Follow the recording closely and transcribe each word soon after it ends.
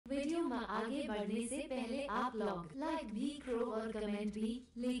आगे बढ़ने से पहले आप लोग लाइक भी करो और कमेंट भी,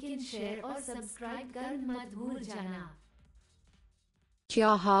 लेकिन शेयर और सब्सक्राइब कर मत भूल जाना। क्या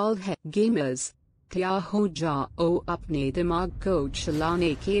हाल है गेमर्स? क्या हो जाओ अपने दिमाग को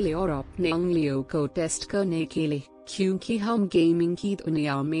चलाने के लिए और अपने उंगलियों को टेस्ट करने के लिए, क्योंकि हम गेमिंग की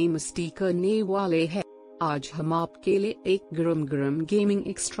दुनिया में मस्ती करने वाले हैं। आज हम आपके लिए एक गरम गेमिंग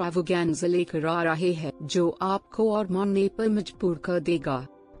एक्स्ट्रावेगेंजा लेकर आ रहे हैं जो आपको और मानने पर मजबूर कर देगा।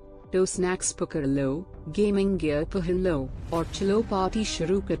 तो स्नैक्स पकड़ लो, गेमिंग गियर पहन लो और चलो पार्टी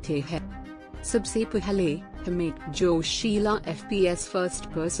शुरू करते हैं। सबसे पहले हम एक जोशीला FPS first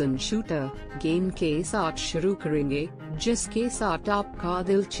person shooter game के साथ शुरू करेंगे, जिसके साथ आपका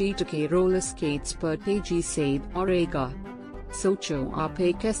दिल चीट के रोलर स्केट्स पर तेजी से दौड़ेगा। सोचो आप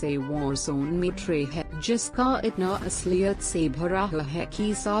एक ऐसे वॉरज़ोन में ट्रे है जिसका इतना असलियत से भरा हुआ है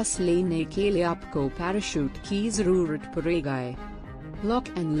कि सांस लेने के लिए आपको पैराशूट की जरूरत पड़ेगा। लॉक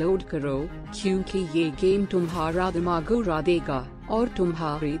एंड लोड करो, क्योंकि ये गेम तुम्हारा दिमाग उड़ा देगा और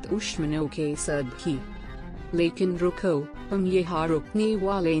तुम्हारे दुश्मनों के सर भी। लेकिन रुको, हम यहाँ रुकने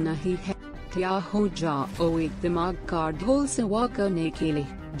वाले नहीं है। तैयार हो जाओ एक दिमाग का ढोल सवा करने के लिए,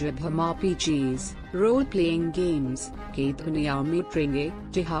 जब हम RPGs, रोल प्लेइंग गेम्स की दुनिया में उतरेंगे,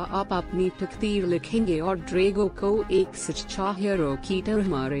 जहाँ आप अपनी तकदीर लिखेंगे और ड्रैगन को एक सच्चा हीरो की तरह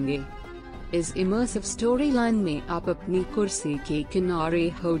मारेंगे। इस इमर्सिव स्टोरी लाइन में आप अपनी कुर्सी के किनारे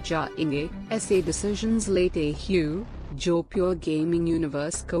हो जाएंगे, ऐसे डिसीजंस लेते हुए जो प्योर गेमिंग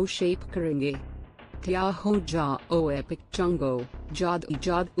यूनिवर्स को शेप करेंगे। तैयार हो जाओ एपिक जंगो,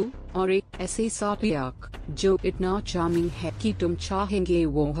 जादू और एक ऐसे साथियाक जो इतना चार्मिंग है कि तुम चाहेंगे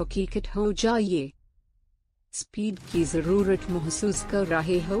वो हकीकत हो जाए। स्पीड की जरूरत महसूस कर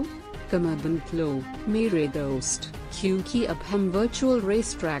रहे हो? कमर बंद लो मेरे दोस्त, क्योंकि अब हम वर्चुअल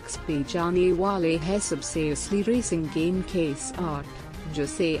रेस ट्रैक्स पे जाने वाले हैं सबसे असली रेसिंग गेम के साथ,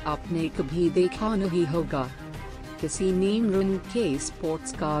 जिसे आपने कभी देखा नहीं होगा। किसी नेम रन के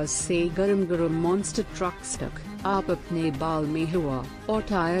स्पोर्ट्स कार्स से गरम मॉन्स्टर ट्रक्स तक, आप अपने बाल में हवा और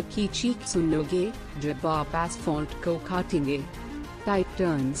टायर की चीख सुनोगे जब आप एस्फॉल्ट को काटेंगे। टाइट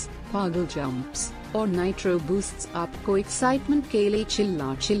टर्न्स, पागल जंप्स और नाइट्रो बूस्ट्स आपको एक्साइटमेंट के लिए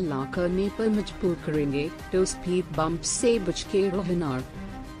चिल्ला करने पर मजबूर करेंगे, तो स्पीड बम्प से बच के रहना।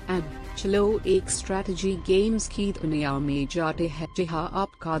 अब चलो एक स्ट्रैटेजी गेम्स की दुनिया में जाते हैं, जहाँ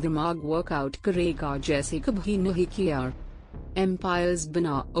आपका दिमाग वर्कआउट करेगा जैसे कभी नहीं किया। एम्पायर्स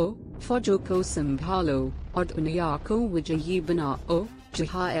बनाओ, फौजों को संभालो और दुनिया को विजयी बनाओ,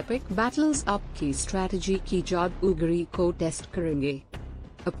 जहाँ एपिक बैटल्स आपकी स्ट्रैटेजी की जादूगरी को टेस्ट करेंगे।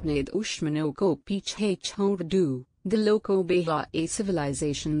 अपने दुश्मनों को पीछे छोड़ दो, दिलों को बेहाए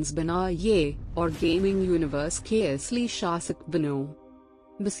सिविलाइजेशंस बनाइए और गेमिंग यूनिवर्स के असली शासक बनो।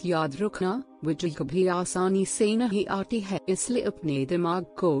 बस याद रखना, विजय कभी आसानी से नहीं आती है, इसलिए अपने दिमाग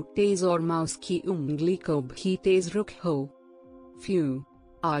को तेज और माउस की उंगली को भी तेज रखो।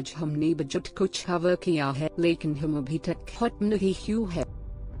 आज हमने बजट कुछ कवर किया है, लेकिन हम अभी तक खत्म नहीं हुए हैं।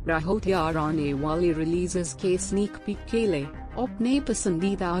 रहो तैयार आने वाली रिलीजेस के स्नीक पीक के लिए, अपने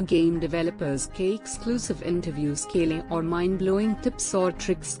पसंदीदा गेम डेवलपर्स के एक्सक्लूसिव इंटरव्यूज के लिए और माइंड ब्लोइंग टिप्स और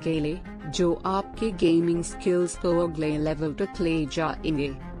ट्रिक्स के लिए, जो आपके गेमिंग स्किल्स को अगले लेवल तक ले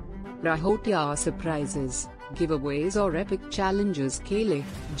जाएंगे। रहो तैयार सरप्राइजेस, गिवअवेज और एपिक चैलेंजेस के लिए,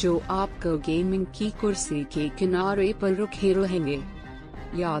 जो आपको गेमिंग की कुर्सी के किनारे पर रखे रहेंगे।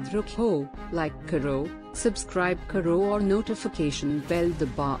 याद रखो, लाइक करो, सब्सक्राइब करो और नोटिफिकेशन बेल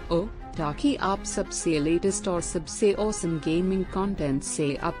दबाओ, ताकि आप सबसे लेटेस्ट और सबसे ऑसम गेमिंग कंटेंट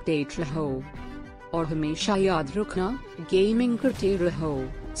से अपडेट रहो। और हमेशा याद रखना, गेमिंग करते रहो,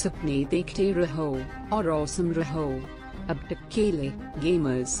 सपने देखते रहो और ऑसम रहो। अब तक के लिए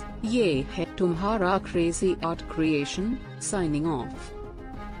गेमर्स, ये है तुम्हारा crazy art creation signing off.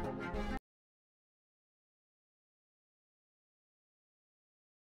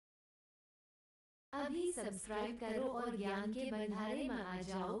 अभी सब्सक्राइब करो और ज्ञान के भंडारे में आ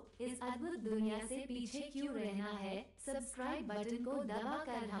जाओ। इस अद्भुत दुनिया से पीछे क्यों रहना है? सब्सक्राइब बटन को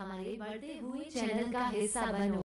दबाकर हमारे बढ़ते हुए चैनल का हिस्सा बनो।